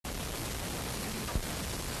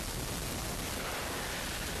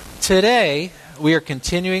Today, we are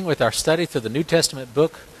continuing with our study through the New Testament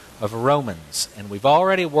book of Romans, and we've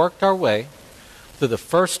already worked our way through the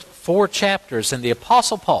first 4 chapters, and the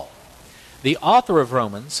Apostle Paul, the author of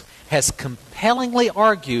Romans, has compellingly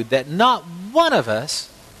argued that not one of us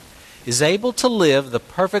is able to live the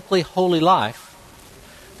perfectly holy life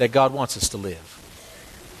that God wants us to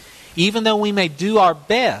live. Even though we may do our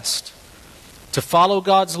best to follow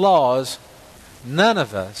God's laws, none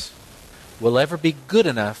of us will ever be good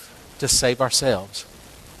enough to save ourselves.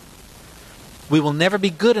 We will never be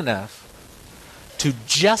good enough to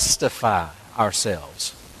justify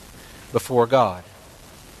ourselves before God.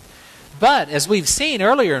 But as we've seen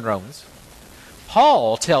earlier in Romans,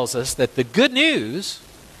 Paul tells us that the good news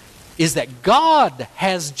is that God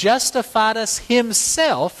has justified us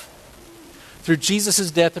Himself through Jesus'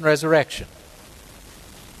 death and resurrection.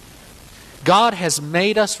 God has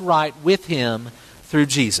made us right with Him through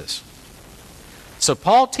Jesus. So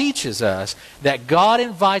Paul teaches us that God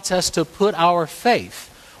invites us to put our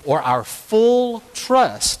faith or our full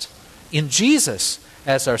trust in Jesus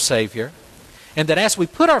as our Savior, and that as we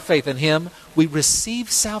put our faith in Him, we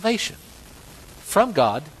receive salvation from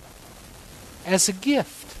God as a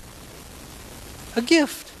gift. A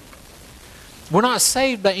gift. We're not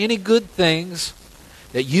saved by any good things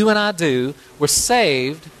that you and I do. We're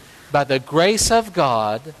saved by the grace of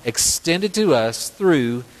God extended to us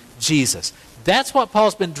through Jesus. That's what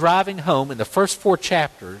Paul's been driving home in the first 4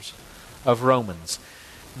 chapters of Romans.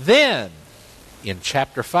 Then, in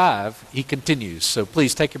chapter 5, he continues. So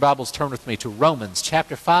please take your Bibles, turn with me to Romans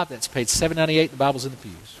chapter 5. That's page 798, the Bible's in the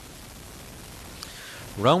pews.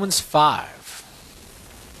 Romans 5.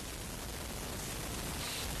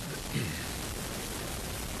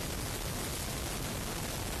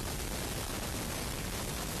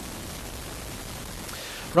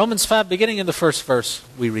 Romans 5, beginning in the first verse,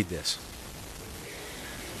 we read this.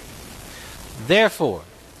 Therefore,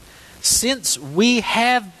 since we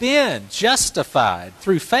have been justified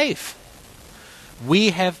through faith,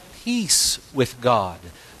 we have peace with God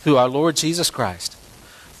through our Lord Jesus Christ,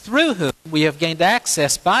 through whom we have gained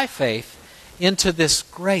access by faith into this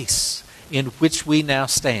grace in which we now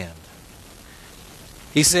stand.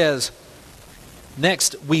 He says,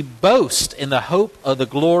 next, we boast in the hope of the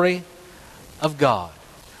glory of God.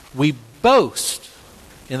 We boast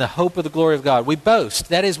in the hope of the glory of God. We boast.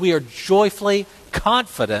 That is, we are joyfully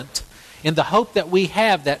confident in the hope that we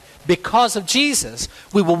have that because of Jesus,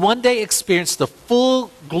 we will one day experience the full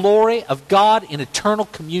glory of God in eternal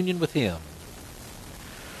communion with Him.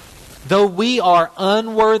 Though we are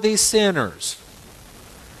unworthy sinners,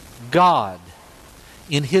 God,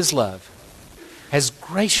 in His love, has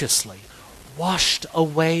graciously washed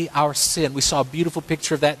away our sin. We saw a beautiful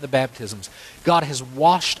picture of that in the baptisms. God has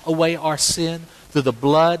washed away our sin through the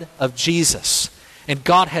blood of Jesus. And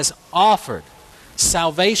God has offered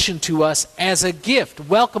salvation to us as a gift,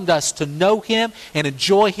 welcomed us to know Him and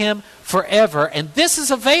enjoy Him forever. And this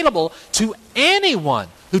is available to anyone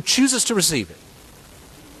who chooses to receive it.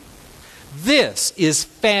 This is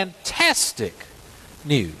fantastic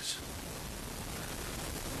news.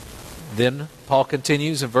 Then Paul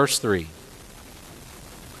continues in verse 3.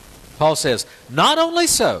 Paul says, not only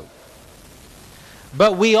so,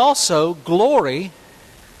 but we also glory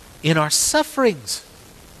in our sufferings,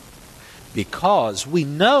 because we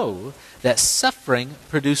know that suffering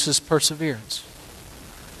produces perseverance.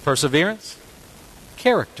 Perseverance,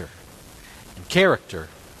 character. And character,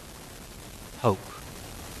 hope.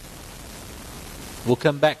 We'll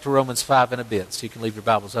come back to Romans 5 in a bit, so you can leave your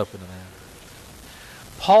Bibles open to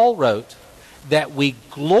that. Paul wrote that we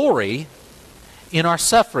glory in our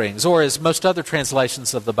sufferings, or as most other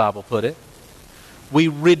translations of the Bible put it, we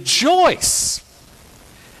rejoice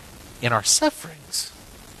in our sufferings.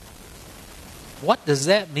 What does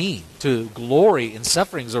that mean, to glory in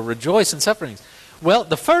sufferings or rejoice in sufferings? Well,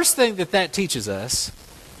 the first thing that teaches us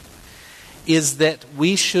is that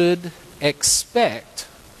we should expect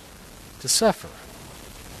to suffer.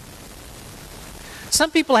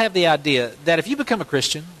 Some people have the idea that if you become a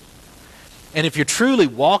Christian, and if you're truly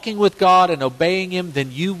walking with God and obeying Him,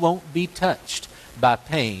 then you won't be touched by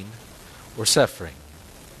pain or suffering.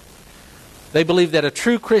 They believe that a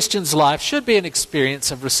true Christian's life should be an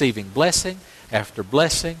experience of receiving blessing after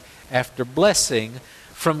blessing after blessing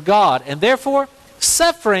from God. And therefore,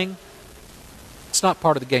 suffering, it's not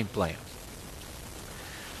part of the game plan.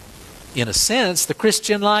 In a sense, the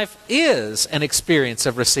Christian life is an experience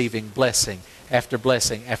of receiving blessing after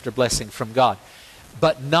blessing after blessing from God.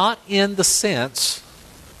 But not in the sense,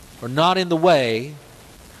 or not in the way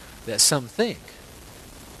that some think.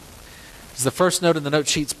 As the first note in the note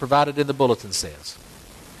sheets provided in the bulletin says,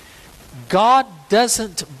 God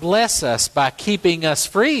doesn't bless us by keeping us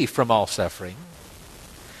free from all suffering.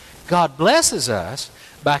 God blesses us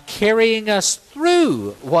by carrying us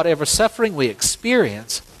through whatever suffering we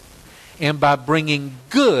experience and by bringing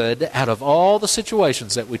good out of all the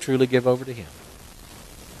situations that we truly give over to Him.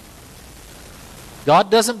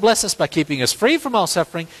 God doesn't bless us by keeping us free from all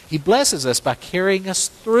suffering. He blesses us by carrying us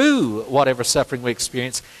through whatever suffering we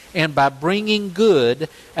experience and by bringing good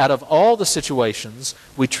out of all the situations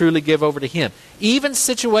we truly give over to Him. Even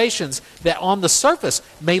situations that on the surface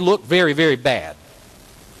may look very, very bad,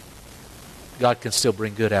 God can still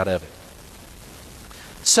bring good out of it.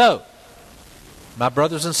 So, my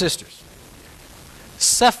brothers and sisters,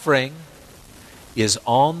 suffering is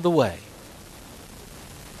on the way.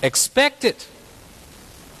 Expect it.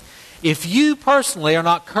 If you personally are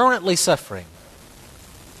not currently suffering,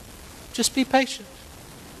 just be patient.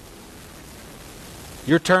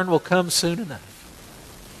 Your turn will come soon enough.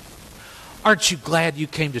 Aren't you glad you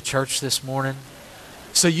came to church this morning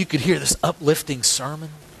so you could hear this uplifting sermon?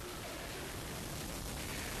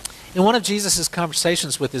 In one of Jesus'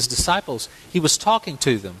 conversations with His disciples, He was talking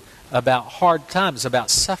to them about hard times, about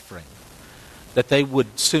suffering that they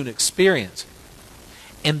would soon experience.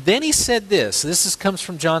 And then He said this comes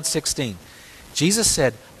from John 16. Jesus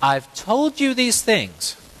said, I've told you these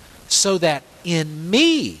things so that in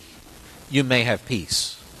me you may have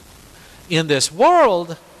peace. In this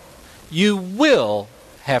world you will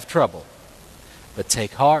have trouble. But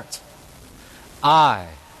take heart, I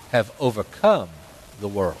have overcome the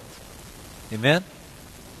world. Amen?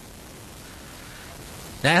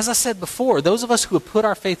 Now, as I said before, those of us who have put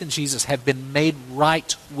our faith in Jesus have been made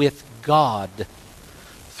right with God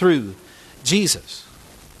through Jesus.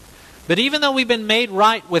 But even though we've been made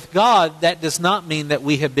right with God, that does not mean that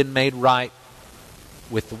we have been made right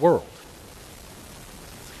with the world.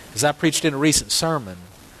 As I preached in a recent sermon,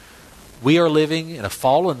 we are living in a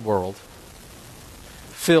fallen world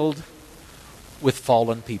filled with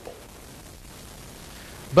fallen people.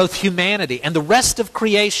 Both humanity and the rest of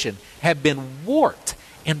creation have been warped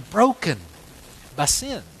and broken by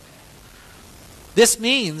sin. This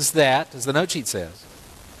means that, as the note sheet says,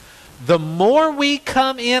 the more we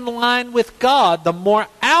come in line with God, the more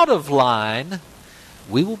out of line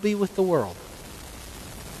we will be with the world.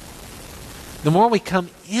 The more we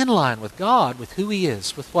come in line with God, with who He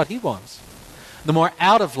is, with what He wants, the more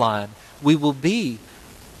out of line we will be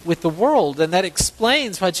with the world. And that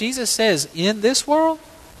explains why Jesus says, in this world,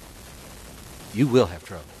 you will have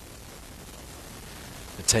trouble.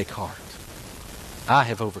 But take heart. I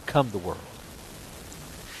have overcome the world.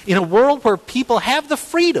 In a world where people have the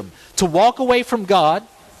freedom to walk away from God,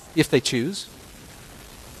 if they choose,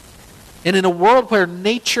 and in a world where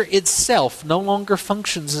nature itself no longer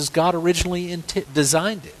functions as God originally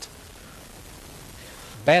designed it,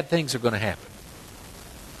 bad things are going to happen.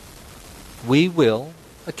 We will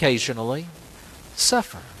occasionally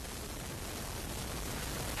suffer.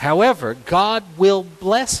 However, God will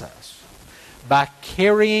bless us by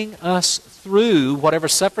carrying us through whatever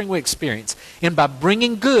suffering we experience and by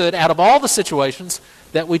bringing good out of all the situations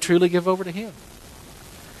that we truly give over to Him.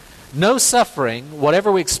 No suffering,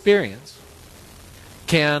 whatever we experience,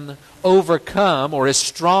 can overcome or is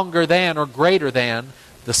stronger than or greater than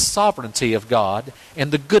the sovereignty of God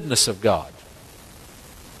and the goodness of God.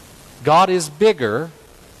 God is bigger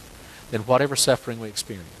than whatever suffering we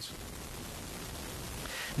experience.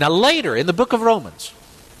 Now later in the book of Romans,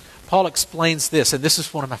 Paul explains this, and this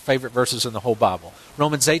is one of my favorite verses in the whole Bible.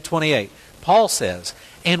 Romans 8:28. Paul says,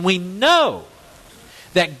 and we know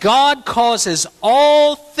that God causes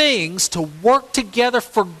all things to work together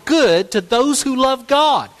for good to those who love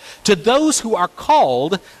God, to those who are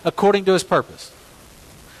called according to His purpose.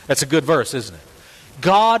 That's a good verse, isn't it?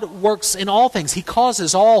 God works in all things. He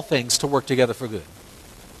causes all things to work together for good.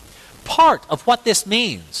 Part of what this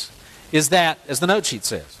means is that, as the note sheet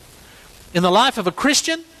says, in the life of a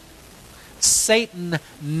Christian, Satan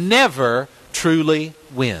never truly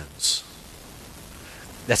wins.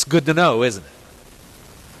 That's good to know, isn't it?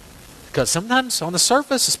 Because sometimes on the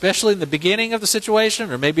surface, especially in the beginning of the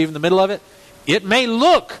situation, or maybe even the middle of it, it may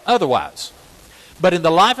look otherwise. But in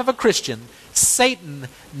the life of a Christian, Satan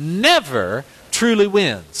never truly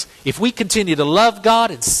wins. If we continue to love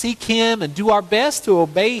God and seek Him and do our best to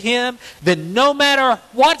obey Him, then no matter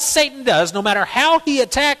what Satan does, no matter how he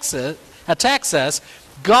attacks us,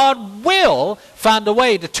 God will find a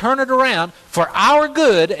way to turn it around for our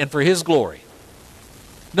good and for His glory.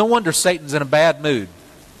 No wonder Satan's in a bad mood,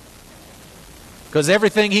 because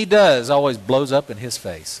everything he does always blows up in his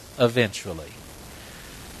face eventually.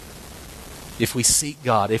 If we seek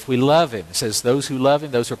God, if we love Him, it says those who love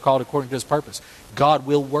Him, those who are called according to His purpose, God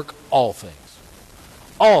will work all things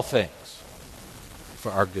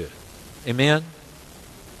for our good. Amen?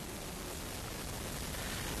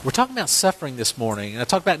 We're talking about suffering this morning, and I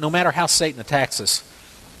talked about no matter how Satan attacks us,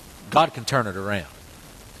 God can turn it around.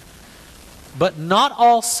 But not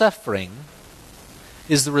all suffering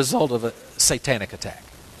is the result of a satanic attack.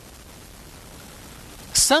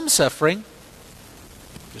 Some suffering,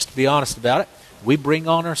 just to be honest about it, we bring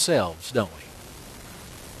on ourselves, don't we?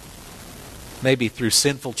 Maybe through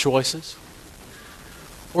sinful choices,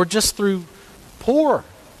 or just through poor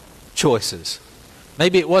choices.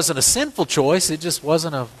 Maybe it wasn't a sinful choice, it just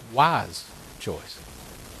wasn't a wise choice.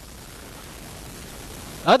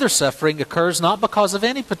 Other suffering occurs not because of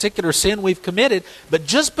any particular sin we've committed, but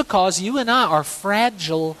just because you and I are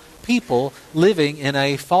fragile people living in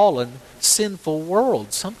a fallen, sinful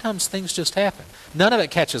world. Sometimes things just happen. None of it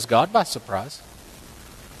catches God by surprise.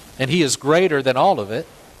 And He is greater than all of it.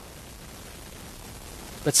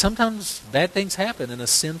 But sometimes bad things happen in a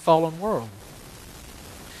sin-fallen world.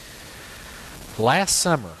 Last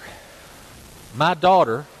summer, my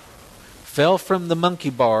daughter fell from the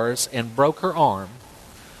monkey bars and broke her arm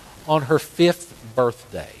on her 5th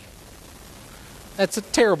birthday. That's a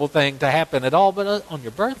terrible thing to happen at all, but on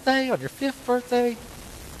your birthday, on your 5th birthday,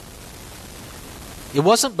 it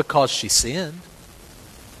wasn't because she sinned.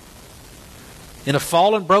 In a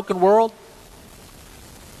fallen, broken world,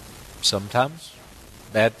 sometimes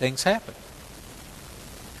bad things happen.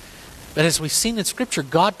 But as we've seen in Scripture,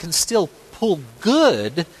 God can still pull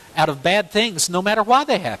good out of bad things no matter why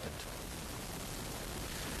they happened.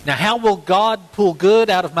 Now, how will God pull good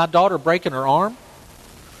out of my daughter breaking her arm?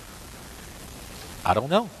 I don't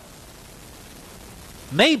know.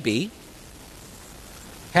 Maybe,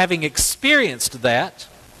 having experienced that,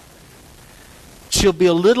 she'll be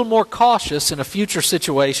a little more cautious in a future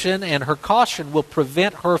situation, and her caution will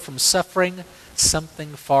prevent her from suffering something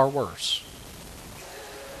far worse.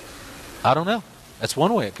 I don't know. That's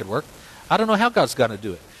one way it could work. I don't know how God's going to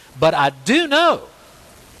do it. But I do know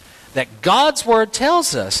that God's Word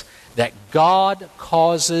tells us that God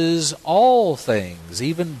causes all things,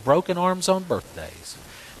 even broken arms on birthdays.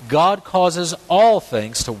 God causes all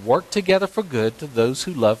things to work together for good to those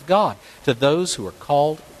who love God, to those who are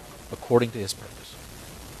called according to His purpose.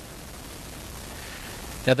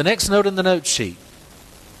 Now, the next note in the note sheet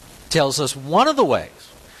tells us one of the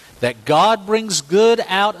ways that God brings good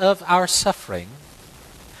out of our suffering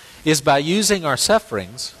is by using our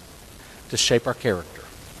sufferings to shape our character.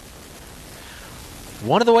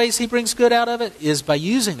 One of the ways He brings good out of it is by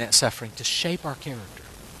using that suffering to shape our character.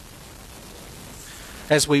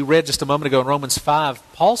 As we read just a moment ago in Romans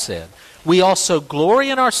 5, Paul said, we also glory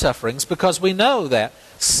in our sufferings because we know that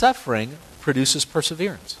suffering produces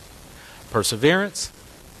perseverance. Perseverance,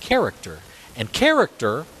 character. And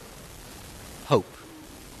character, hope.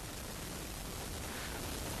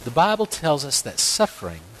 The Bible tells us that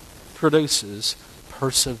suffering produces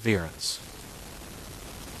perseverance.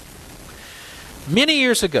 Many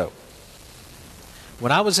years ago,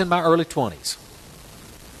 when I was in my early 20s,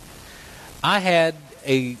 I had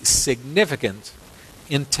a significant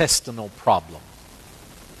intestinal problem.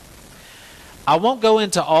 I won't go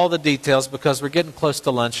into all the details because we're getting close to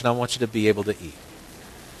lunch and I want you to be able to eat.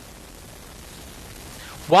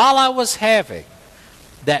 While I was having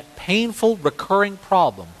that painful recurring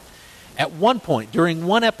problem, at one point during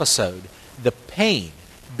one episode, the pain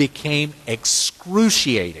became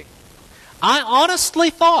excruciating. I honestly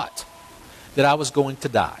thought that I was going to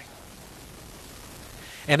die.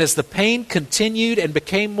 And as the pain continued and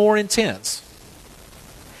became more intense,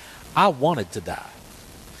 I wanted to die.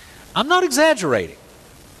 I'm not exaggerating.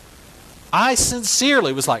 I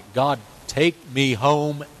sincerely was like, God, take me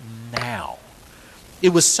home now. It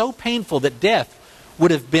was so painful that death would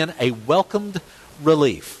have been a welcomed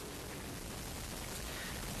relief.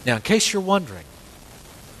 Now, in case you're wondering,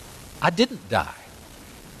 I didn't die.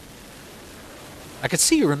 I could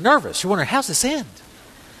see you were nervous. You're wondering, how's this end?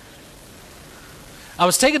 I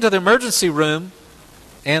was taken to the emergency room,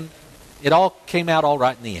 and it all came out all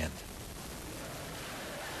right in the end.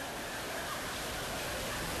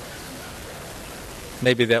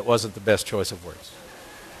 Maybe that wasn't the best choice of words.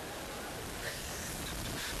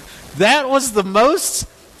 That was the most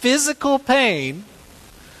physical pain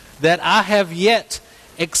that I have yet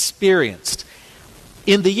experienced.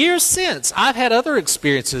 In the years since, I've had other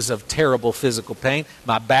experiences of terrible physical pain.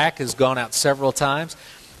 My back has gone out several times.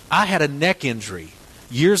 I had a neck injury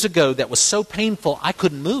years ago that was so painful I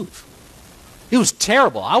couldn't move. It was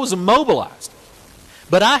terrible. I was immobilized.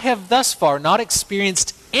 But I have thus far not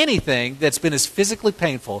experienced anything that's been as physically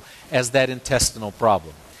painful as that intestinal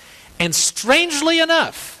problem. And strangely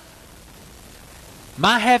enough,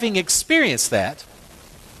 my having experienced that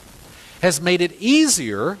has made it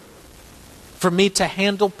easier for me to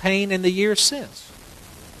handle pain in the years since.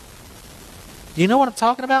 Do you know what I'm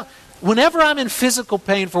talking about? Whenever I'm in physical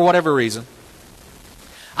pain for whatever reason,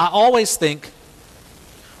 I always think,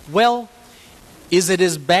 well, is it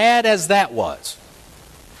as bad as that was?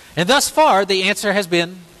 And thus far, the answer has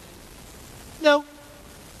been no.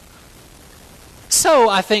 So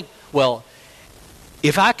I think, well,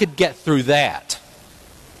 if I could get through that,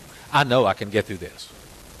 I know I can get through this.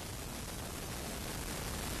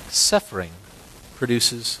 Suffering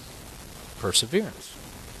produces perseverance.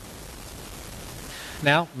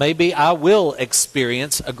 Now, maybe I will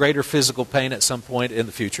experience a greater physical pain at some point in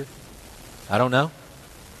the future. I don't know.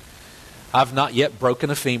 I've not yet broken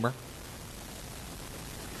a femur.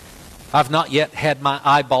 I've not yet had my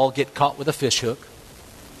eyeball get caught with a fish hook.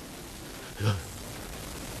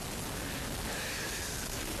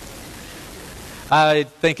 I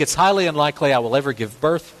think it's highly unlikely I will ever give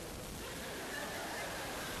birth.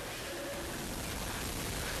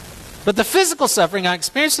 But the physical suffering I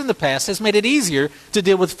experienced in the past has made it easier to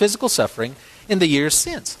deal with physical suffering in the years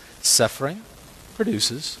since. Suffering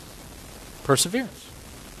produces perseverance.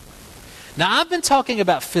 Now, I've been talking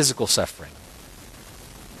about physical suffering,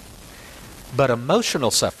 but emotional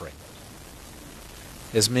suffering,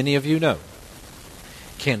 as many of you know,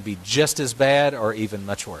 can be just as bad or even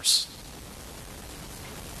much worse.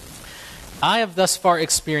 I have thus far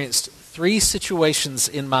experienced 3 situations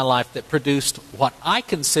in my life that produced what I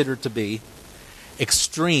consider to be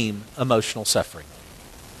extreme emotional suffering.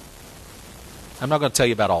 I'm not going to tell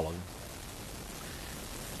you about all of them.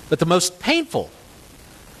 But the most painful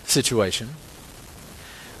situation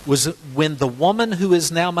was when the woman who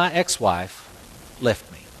is now my ex-wife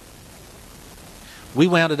left me. We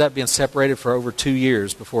wound up being separated for over 2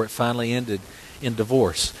 years before it finally ended in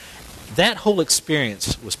divorce. That whole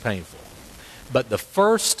experience was painful. But the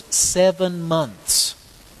first 7 months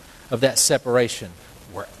of that separation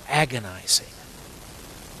were agonizing.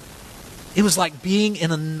 It was like being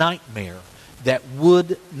in a nightmare that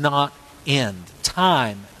would not end.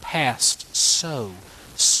 Time passed so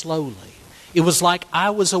slowly. It was like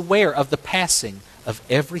I was aware of the passing of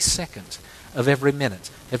every second, of every minute.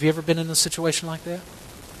 Have you ever been in a situation like that?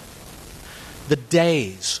 The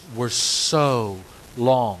days were so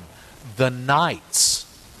long. The nights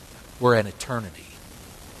were an eternity.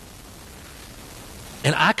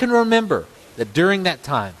 And I can remember that during that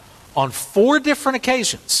time, on 4 different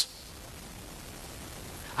occasions,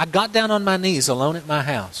 I got down on my knees alone at my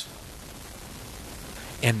house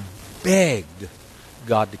and begged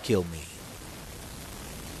God to kill me.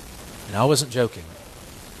 And I wasn't joking.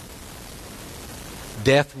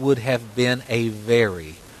 Death would have been a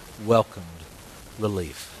very welcomed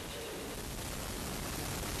relief.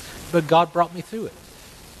 But God brought me through it.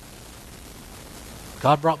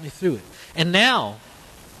 God brought me through it. And now,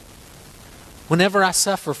 whenever I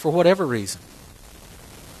suffer for whatever reason,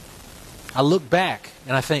 I look back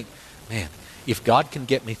and I think, man, if God can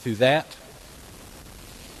get me through that,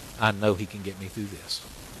 I know He can get me through this.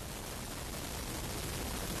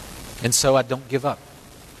 And so I don't give up.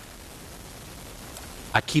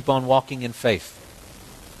 I keep on walking in faith.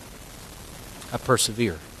 I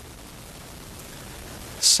persevere.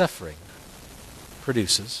 Suffering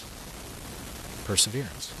produces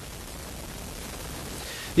perseverance.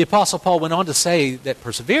 The Apostle Paul went on to say that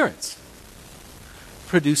perseverance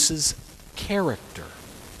produces character.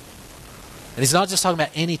 And he's not just talking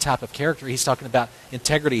about any type of character. He's talking about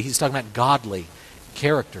integrity. He's talking about godly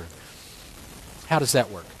character. How does that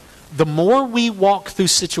work? The more we walk through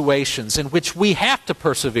situations in which we have to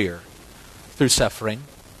persevere through suffering,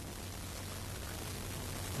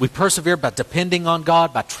 we persevere by depending on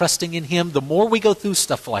God, by trusting in Him. The more we go through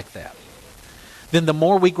stuff like that, then the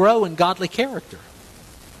more we grow in godly character.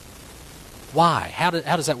 Why? How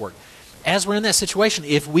does that work? As we're in that situation,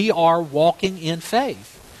 if we are walking in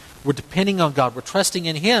faith, we're depending on God, we're trusting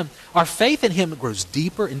in Him, our faith in Him grows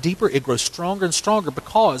deeper and deeper, it grows stronger and stronger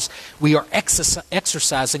because we are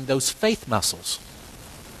exercising those faith muscles.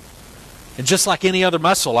 And just like any other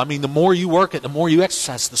muscle, I mean, the more you work it, the more you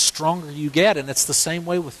exercise, the stronger you get, and it's the same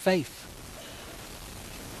way with faith.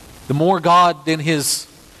 The more God in His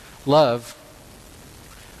love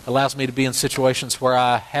allows me to be in situations where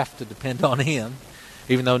I have to depend on Him,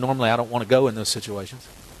 even though normally I don't want to go in those situations.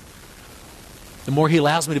 The more He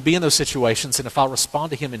allows me to be in those situations, and if I'll respond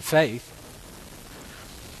to Him in faith,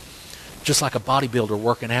 just like a bodybuilder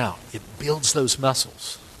working out, it builds those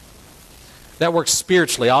muscles. That works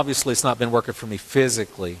spiritually. Obviously, it's not been working for me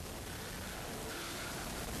physically.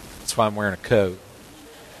 That's why I'm wearing a coat.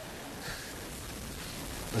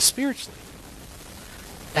 But spiritually,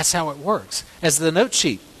 that's how it works. As the note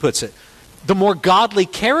sheet puts it, the more godly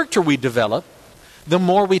character we develop, the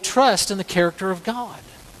more we trust in the character of God.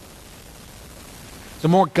 The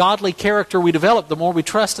more godly character we develop, the more we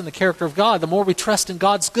trust in the character of God, the more we trust in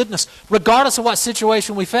God's goodness, regardless of what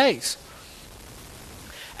situation we face.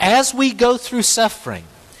 As we go through suffering,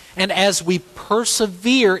 and as we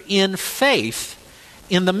persevere in faith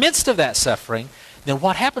in the midst of that suffering, then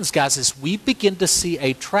what happens, guys, is we begin to see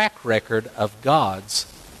a track record of God's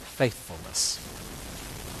faithfulness.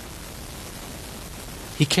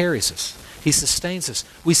 He carries us. He sustains us.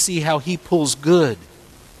 We see how He pulls good,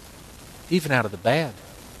 even out of the bad.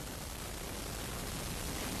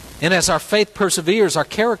 And as our faith perseveres, our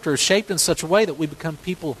character is shaped in such a way that we become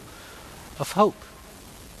people of hope.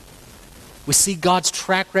 We see God's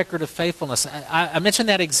track record of faithfulness. I mentioned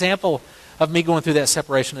that example of me going through that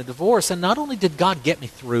separation and divorce, and not only did God get me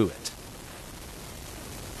through it,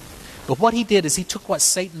 but what He did is He took what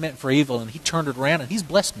Satan meant for evil and He turned it around and He's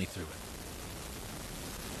blessed me through it.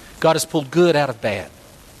 God has pulled good out of bad.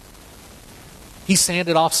 He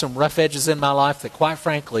sanded off some rough edges in my life that, quite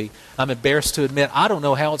frankly, I'm embarrassed to admit, I don't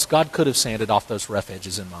know how else God could have sanded off those rough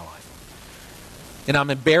edges in my life. And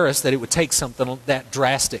I'm embarrassed that it would take something that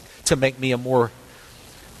drastic to make me a more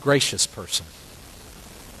gracious person,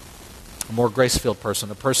 a more grace-filled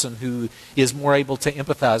person, a person who is more able to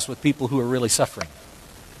empathize with people who are really suffering.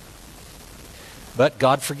 But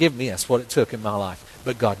God forgive me, that's what it took in my life.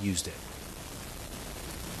 But God used it.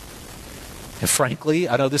 And frankly,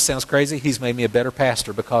 I know this sounds crazy, He's made me a better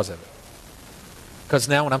pastor because of it. Because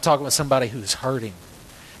now when I'm talking with somebody who's hurting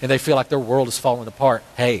and they feel like their world is falling apart,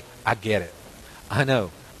 hey, I get it. I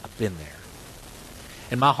know. I've been there.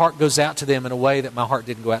 And my heart goes out to them in a way that my heart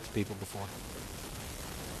didn't go out to people before.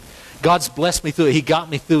 God's blessed me through it. He got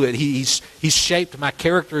me through it. He's shaped my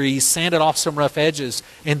character. He sanded off some rough edges.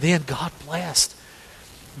 And then God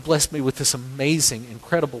blessed me with this amazing,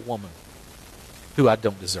 incredible woman who I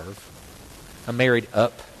don't deserve. I married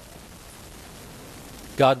up.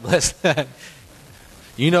 God bless that.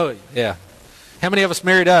 You know it, yeah. How many of us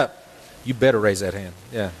married up? You better raise that hand.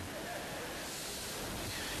 Yeah.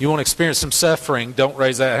 You want to experience some suffering, don't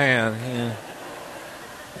raise that hand. Yeah.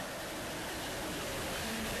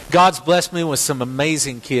 God's blessed me with some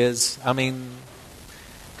amazing kids. I mean,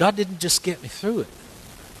 God didn't just get me through it.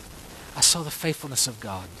 I saw the faithfulness of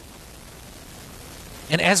God.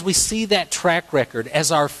 And as we see that track record,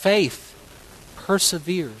 as our faith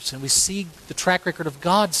perseveres, and we see the track record of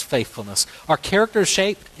God's faithfulness, our character is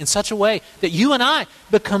shaped in such a way that you and I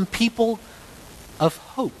become people of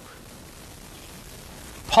hope.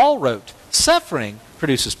 Paul wrote, suffering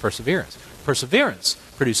produces perseverance. Perseverance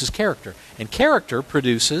produces character. And character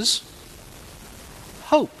produces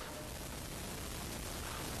hope.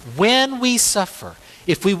 When we suffer,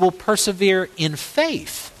 if we will persevere in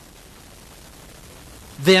faith,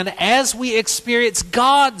 then as we experience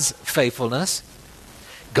God's faithfulness,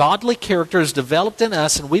 godly character is developed in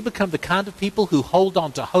us and we become the kind of people who hold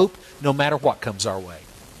on to hope no matter what comes our way.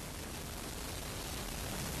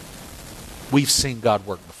 We've seen God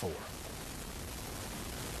work before.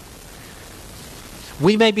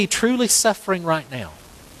 We may be truly suffering right now,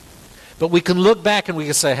 but we can look back and we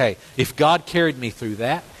can say, hey, if God carried me through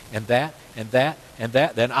that and that and that and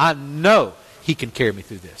that, then I know He can carry me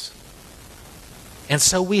through this. And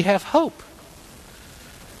so we have hope.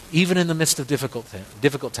 Even in the midst of difficult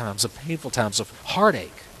times, of painful times, of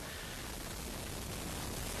heartache.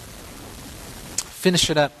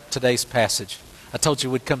 Finishing up today's passage. I told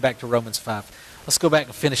you we'd come back to Romans 5. Let's go back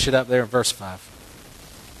and finish it up there in verse 5.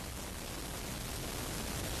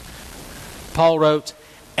 Paul wrote,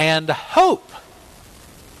 and hope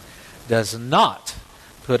does not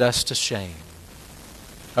put us to shame.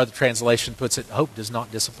 Other translation puts it, hope does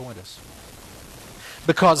not disappoint us.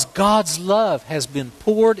 Because God's love has been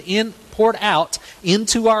poured out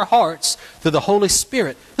into our hearts through the Holy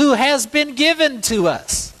Spirit who has been given to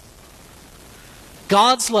us.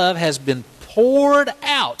 God's love has been poured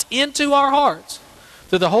out into our hearts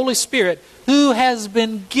through the Holy Spirit who has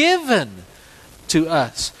been given to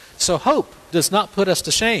us. So hope does not put us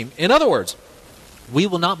to shame. In other words, we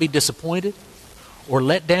will not be disappointed or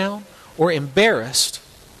let down or embarrassed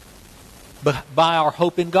by our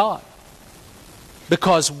hope in God.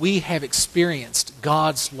 Because we have experienced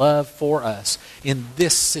God's love for us in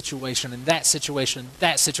this situation, in that situation,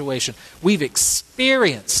 that situation. We've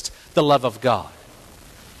experienced the love of God.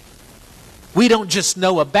 We don't just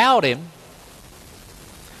know about Him,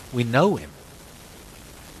 we know Him.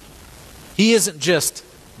 He isn't just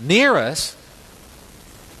near us,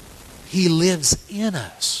 He lives in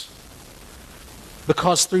us.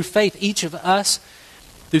 Because through faith, each of us,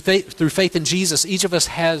 through faith in Jesus, each of us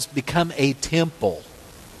has become a temple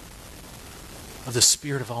of the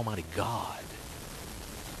Spirit of Almighty God.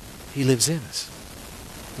 He lives in us.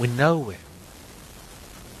 We know Him.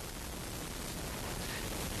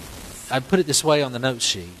 I put it this way on the note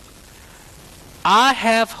sheet. I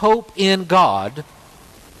have hope in God,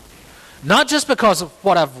 not just because of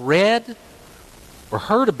what I've read or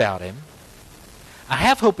heard about Him. I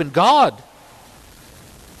have hope in God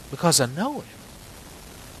because I know Him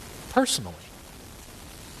personally.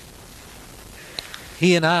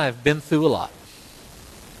 He and I have been through a lot.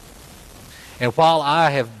 And while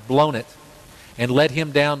I have blown it and let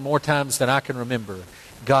Him down more times than I can remember,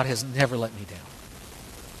 God has never let me down.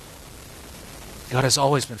 God has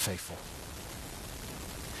always been faithful.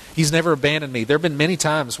 He's never abandoned me. There have been many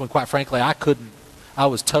times when, quite frankly, I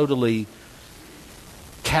was totally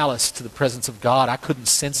callous to the presence of God. I couldn't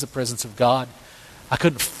sense the presence of God. I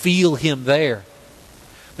couldn't feel Him there.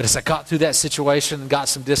 But as I got through that situation and got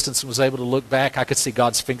some distance and was able to look back, I could see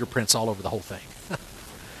God's fingerprints all over the whole thing.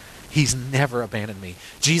 He's never abandoned me.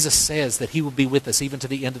 Jesus says that He will be with us even to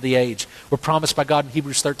the end of the age. We're promised by God in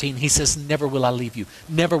Hebrews 13. He says, never will I leave you.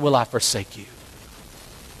 Never will I forsake you.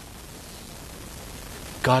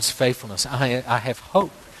 God's faithfulness. I have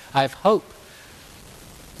hope. I have hope.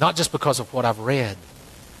 Not just because of what I've read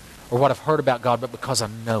or what I've heard about God, but because I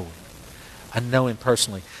know Him. I know Him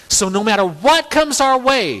personally. So no matter what comes our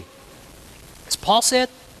way, as Paul said,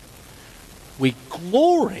 we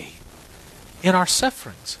glory in our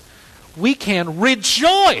sufferings. We can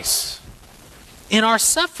rejoice in our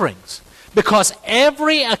sufferings because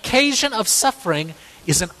every occasion of suffering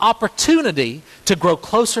is an opportunity to grow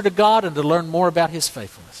closer to God and to learn more about His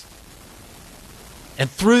faithfulness. And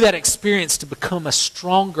through that experience to become a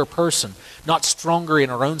stronger person, not stronger in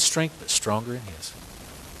our own strength, but stronger in His.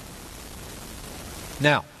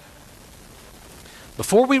 Now,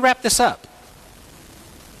 before we wrap this up,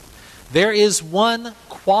 there is one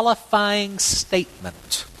qualifying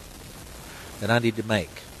statement that I need to make.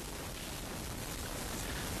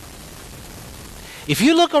 If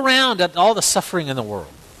you look around at all the suffering in the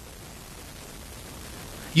world,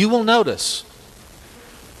 you will notice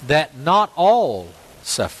that not all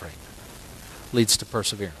suffering leads to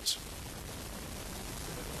perseverance.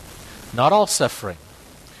 Not all suffering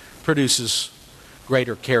produces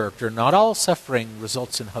greater character. Not all suffering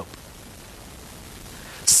results in hope.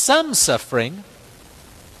 Some suffering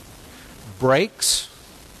breaks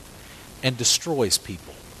and destroys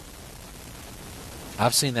people.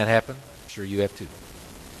 I've seen that happen. I'm sure you have too.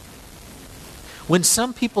 When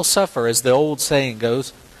some people suffer, as the old saying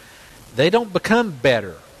goes, they don't become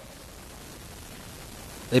better.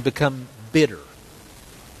 They become bitter,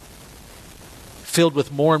 filled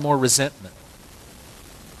with more and more resentment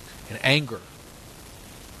and anger,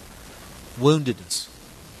 woundedness,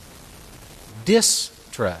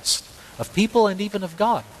 distrust of people and even of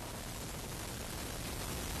God.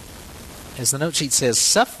 As the note sheet says,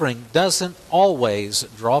 suffering doesn't always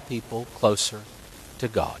draw people closer to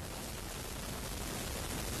God.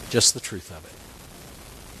 Just the truth of it.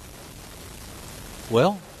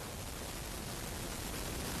 Well,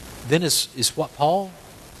 then is what Paul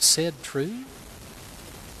said true?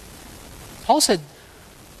 Paul said,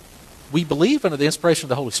 we believe under the inspiration of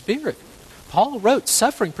the Holy Spirit. Paul wrote,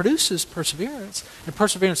 suffering produces perseverance, and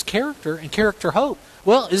perseverance character, and character hope.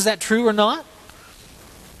 Well, is that true or not?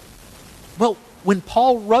 Well, when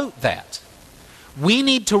Paul wrote that, we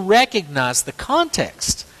need to recognize the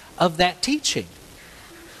context of that teaching.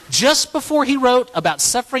 Just before he wrote about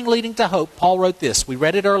suffering leading to hope, Paul wrote this. We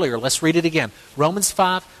read it earlier. Let's read it again. Romans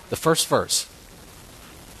 5, the first verse.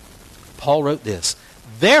 Paul wrote this.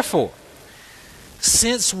 Therefore,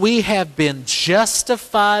 since we have been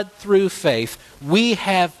justified through faith, we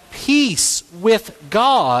have peace with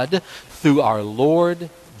God through our Lord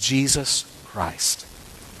Jesus Christ,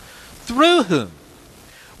 through whom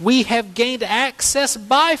we have gained access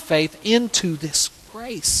by faith into this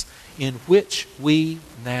grace in which we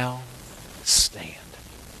now stand.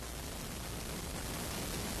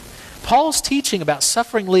 Paul's teaching about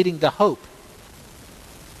suffering leading to hope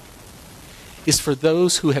is for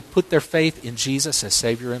those who have put their faith in Jesus as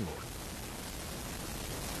Savior and Lord.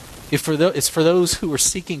 It's for those who are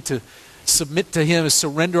seeking to submit to Him and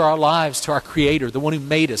surrender our lives to our Creator, the one who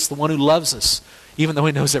made us, the one who loves us, even though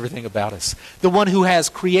He knows everything about us, the one who has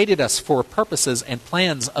created us for purposes and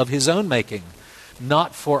plans of His own making,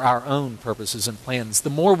 not for our own purposes and plans.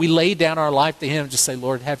 The more we lay down our life to Him and just say,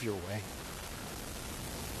 Lord, have your way.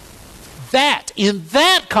 in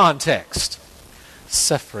that context,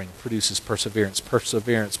 suffering produces perseverance.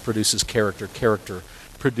 Perseverance produces character. Character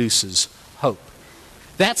produces hope.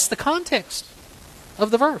 That's the context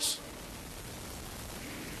of the verse.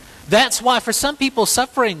 That's why for some people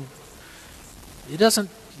suffering, it doesn't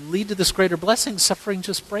lead to this greater blessing. Suffering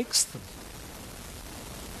just breaks them.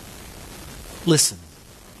 Listen.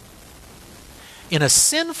 In a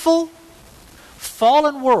sinful,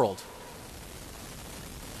 fallen world,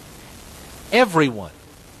 everyone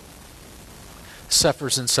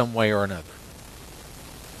suffers in some way or another.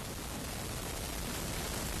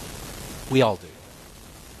 We all do.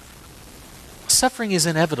 Suffering is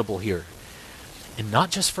inevitable here. And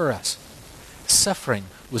not just for us. Suffering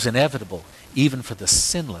was inevitable even for the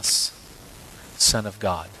sinless Son of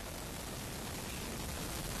God.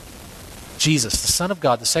 Jesus, the Son of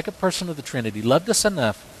God, the second person of the Trinity, loved us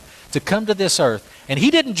enough to come to this earth. And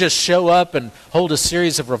He didn't just show up and hold a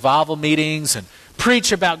series of revival meetings and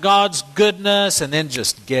preach about God's goodness and then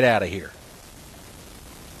just get out of here.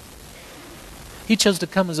 He chose to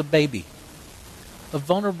come as a baby, a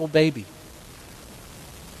vulnerable baby,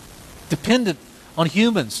 dependent on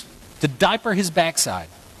humans to diaper His backside.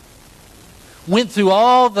 Went through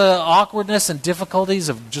all the awkwardness and difficulties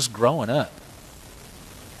of just growing up.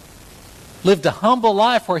 Lived a humble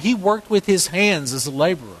life where He worked with His hands as a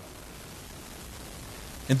laborer.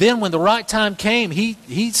 And then when the right time came, he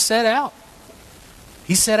set out.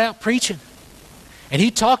 He set out preaching. And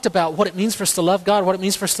He talked about what it means for us to love God, what it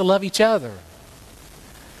means for us to love each other.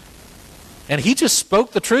 And He just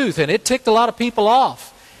spoke the truth, and it ticked a lot of people off.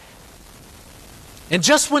 And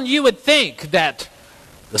just when you would think that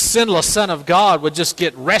the sinless Son of God would just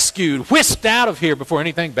get rescued, whisked out of here before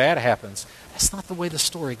anything bad happens, that's not the way the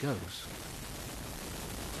story goes.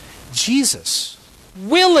 Jesus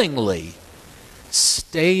willingly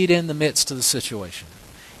stayed in the midst of the situation,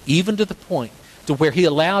 even to the point to where He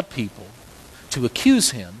allowed people to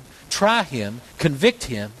accuse Him, try Him, convict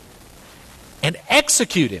Him, and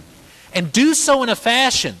execute Him, and do so in a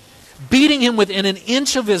fashion, beating Him within an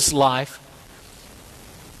inch of His life,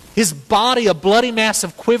 His body a bloody mass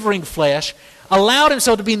of quivering flesh, allowed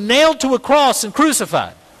Himself to be nailed to a cross and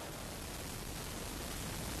crucified.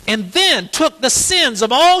 And then took the sins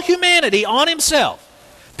of all humanity on Himself,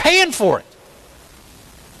 paying for it,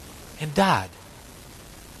 and died.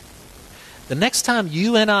 The next time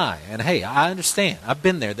you and I, and hey, I understand, I've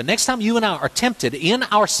been there. The next time you and I are tempted in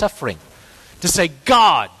our suffering to say,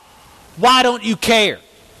 God, why don't you care?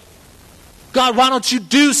 God, why don't you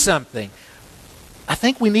do something? I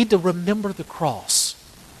think we need to remember the cross.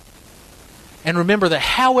 And remember that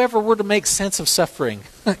however we're to make sense of suffering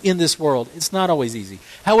in this world, it's not always easy.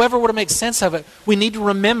 However we're to make sense of it, we need to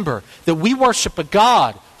remember that we worship a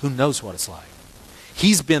God who knows what it's like.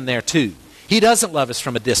 He's been there too. He doesn't love us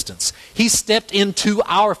from a distance. He stepped into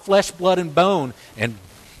our flesh, blood, and bone, and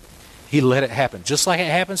He let it happen. Just like it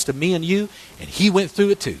happens to me and you, and He went through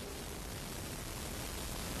it too.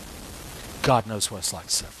 God knows what it's like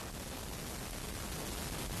to suffer.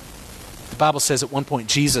 The Bible says at one point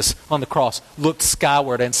Jesus on the cross looked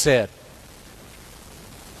skyward and said,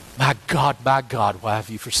 my God, why have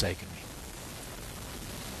you forsaken me?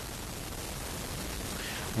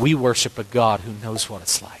 We worship a God who knows what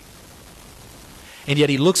it's like. And yet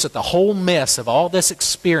He looks at the whole mess of all this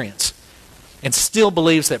experience and still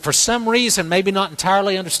believes that for some reason, maybe not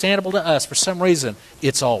entirely understandable to us, for some reason,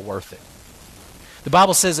 it's all worth it. The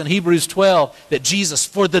Bible says in Hebrews 12 that Jesus,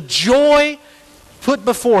 for the joy put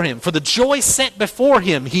before Him, for the joy set before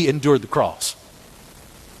Him, He endured the cross.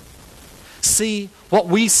 See, what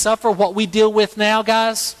we suffer, what we deal with now,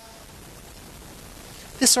 guys,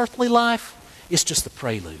 this earthly life is just the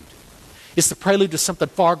prelude. It's the prelude to something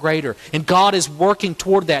far greater. And God is working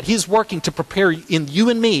toward that. He's working to prepare in you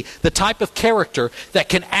and me the type of character that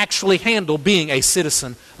can actually handle being a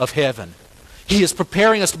citizen of heaven. He is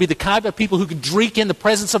preparing us to be the kind of people who can drink in the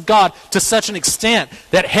presence of God to such an extent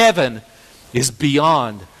that heaven is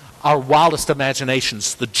beyond our wildest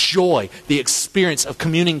imaginations. The joy, the experience of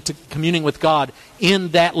communing with God in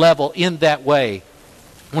that level, in that way.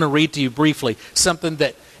 I want to read to you briefly something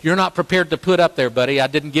that you're not prepared to put up there, buddy. I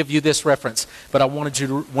didn't give you this reference, but I wanted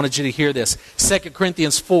you to hear this. 2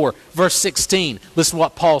 Corinthians 4, verse 16. Listen to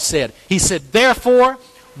what Paul said. He said, therefore,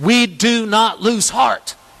 we do not lose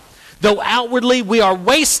heart. Though outwardly we are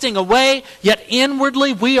wasting away, yet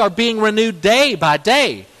inwardly we are being renewed day by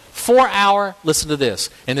day. For our, listen to this,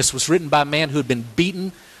 and this was written by a man who had been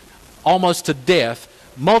beaten almost to death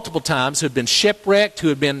multiple times, who had been shipwrecked, who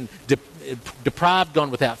had been deprived,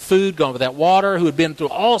 gone without food, gone without water, who had been through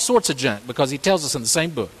all sorts of junk, because he tells us in the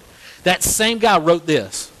same book. That same guy wrote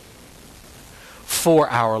this. For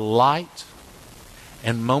our light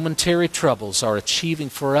and momentary troubles are achieving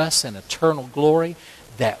for us an eternal glory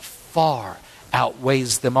that far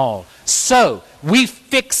outweighs them all. So, we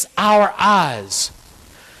fix our eyes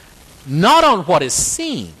not on what is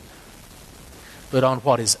seen, but on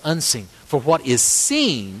what is unseen. For what is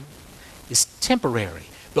seen is temporary,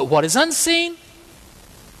 but what is unseen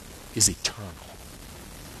is eternal.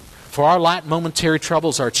 For our light momentary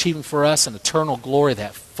troubles are achieving for us an eternal glory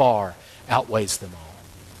that far outweighs them all.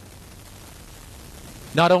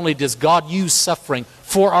 Not only does God use suffering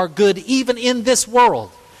for our good even in this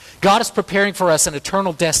world, God is preparing for us an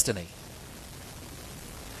eternal destiny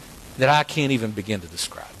that I can't even begin to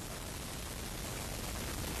describe.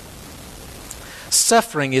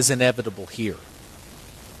 Suffering is inevitable here.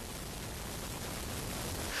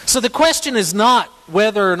 So the question is not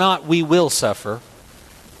whether or not we will suffer.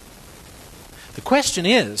 The question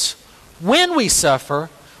is, when we suffer,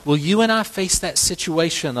 will you and I face that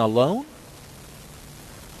situation alone?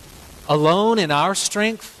 Alone in our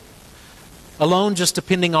strength? Alone just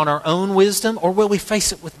depending on our own wisdom? Or will we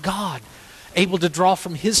face it with God, able to draw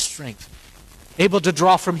from His strength, able to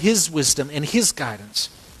draw from His wisdom and His guidance?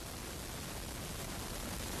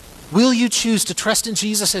 Will you choose to trust in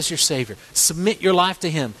Jesus as your Savior? Submit your life to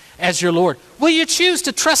Him as your Lord? Will you choose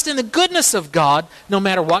to trust in the goodness of God no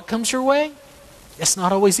matter what comes your way? It's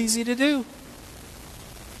not always easy to do.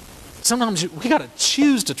 Sometimes we got to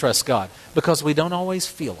choose to trust God because we don't always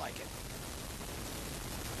feel like it,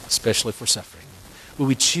 especially if we're suffering. Will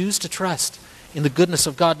we choose to trust in the goodness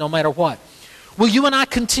of God no matter what? Will you and I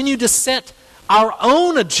continue to set our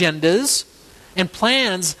own agendas and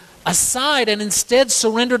plans aside and instead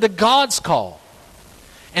surrender to God's call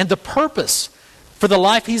and the purpose for the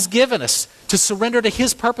life He's given us, to surrender to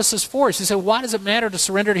His purposes for us? You say, why does it matter to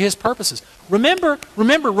surrender to His purposes? Remember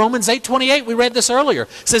Romans 8:28, we read this earlier.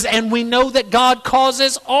 It says, and we know that God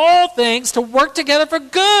causes all things to work together for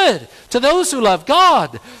good to those who love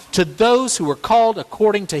God, to those who are called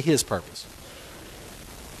according to His purpose.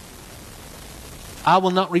 I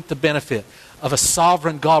will not reap the benefit of a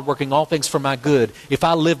sovereign God working all things for my good if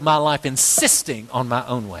I live my life insisting on my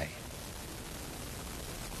own way,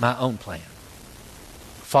 my own plan,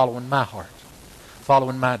 following my heart,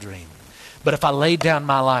 following my dream. But if I lay down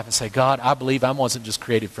my life and say, God, I believe I wasn't just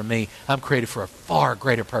created for me, I'm created for a far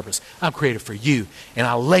greater purpose. I'm created for you. And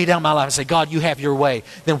I lay down my life and say, God, you have your way.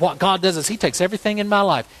 Then what God does is He takes everything in my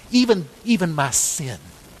life, even my sin,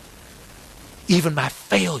 even my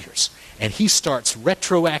failures, and He starts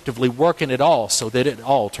retroactively working it all so that it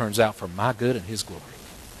all turns out for my good and His glory.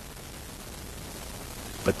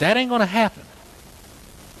 But that ain't going to happen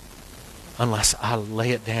unless I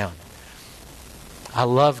lay it down. I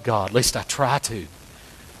love God, at least I try to.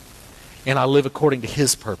 And I live according to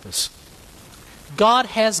His purpose. God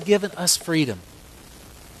has given us freedom.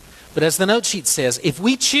 But as the note sheet says, if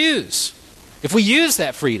we use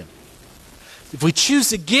that freedom, if we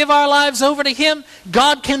choose to give our lives over to Him,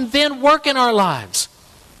 God can then work in our lives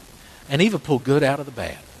and even pull good out of the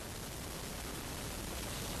bad.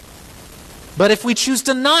 But if we choose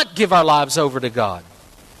to not give our lives over to God,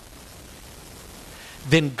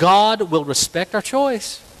 then God will respect our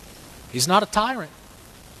choice. He's not a tyrant.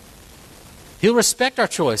 He'll respect our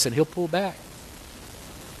choice and He'll pull back.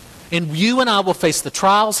 And you and I will face the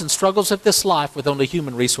trials and struggles of this life with only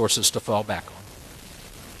human resources to fall back on.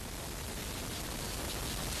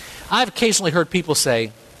 I've occasionally heard people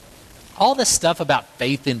say, all this stuff about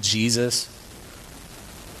faith in Jesus,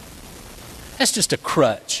 that's just a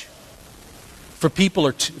crutch for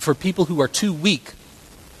people who are too weak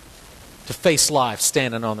to face life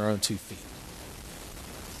standing on their own 2 feet.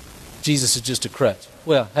 Jesus is just a crutch.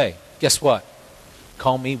 Well, hey, guess what?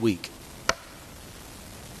 Call me weak.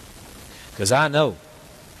 Because I know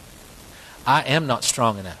I am not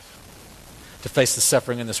strong enough to face the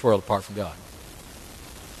suffering in this world apart from God.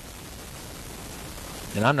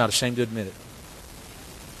 And I'm not ashamed to admit it.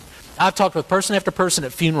 I've talked with person after person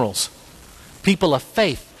at funerals, people of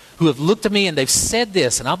faith who have looked at me and they've said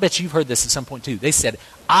this, and I'll bet you've heard this at some point too. They said,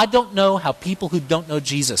 I don't know how people who don't know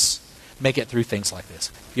Jesus make it through things like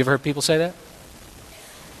this. You ever heard people say that?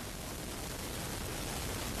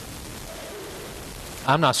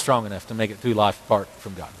 I'm not strong enough to make it through life apart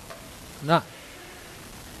from God. I'm not.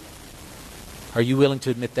 Are you willing to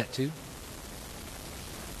admit that too?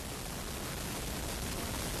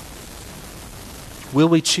 Will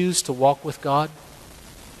we choose to walk with God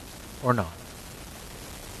or not?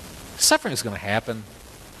 Suffering is going to happen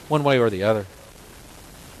one way or the other.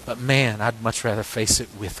 But man, I'd much rather face it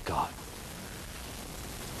with God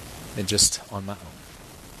than just on my own.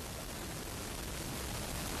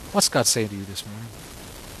 What's God saying to you this morning?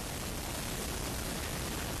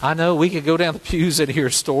 I know we could go down the pews and hear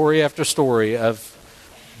story after story of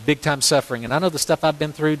big-time suffering. And I know the stuff I've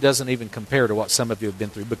been through doesn't even compare to what some of you have been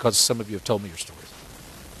through, because some of you have told me your stories.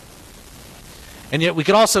 And yet we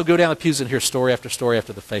could also go down the pews and hear story after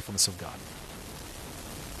the faithfulness of God.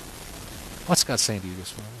 What's God saying to you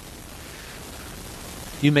this morning?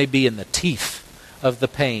 You may be in the teeth of the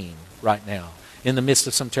pain right now, in the midst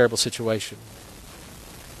of some terrible situation.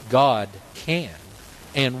 God can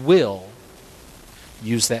and will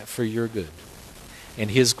use that for your good and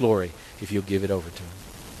His glory if you'll give it over to Him.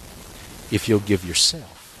 If you'll give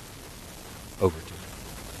yourself over to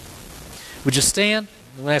Him. Would you stand?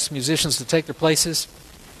 I'm going to ask musicians to take their places.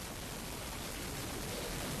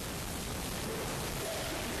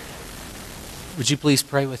 Would you please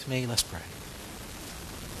pray with me? Let's pray.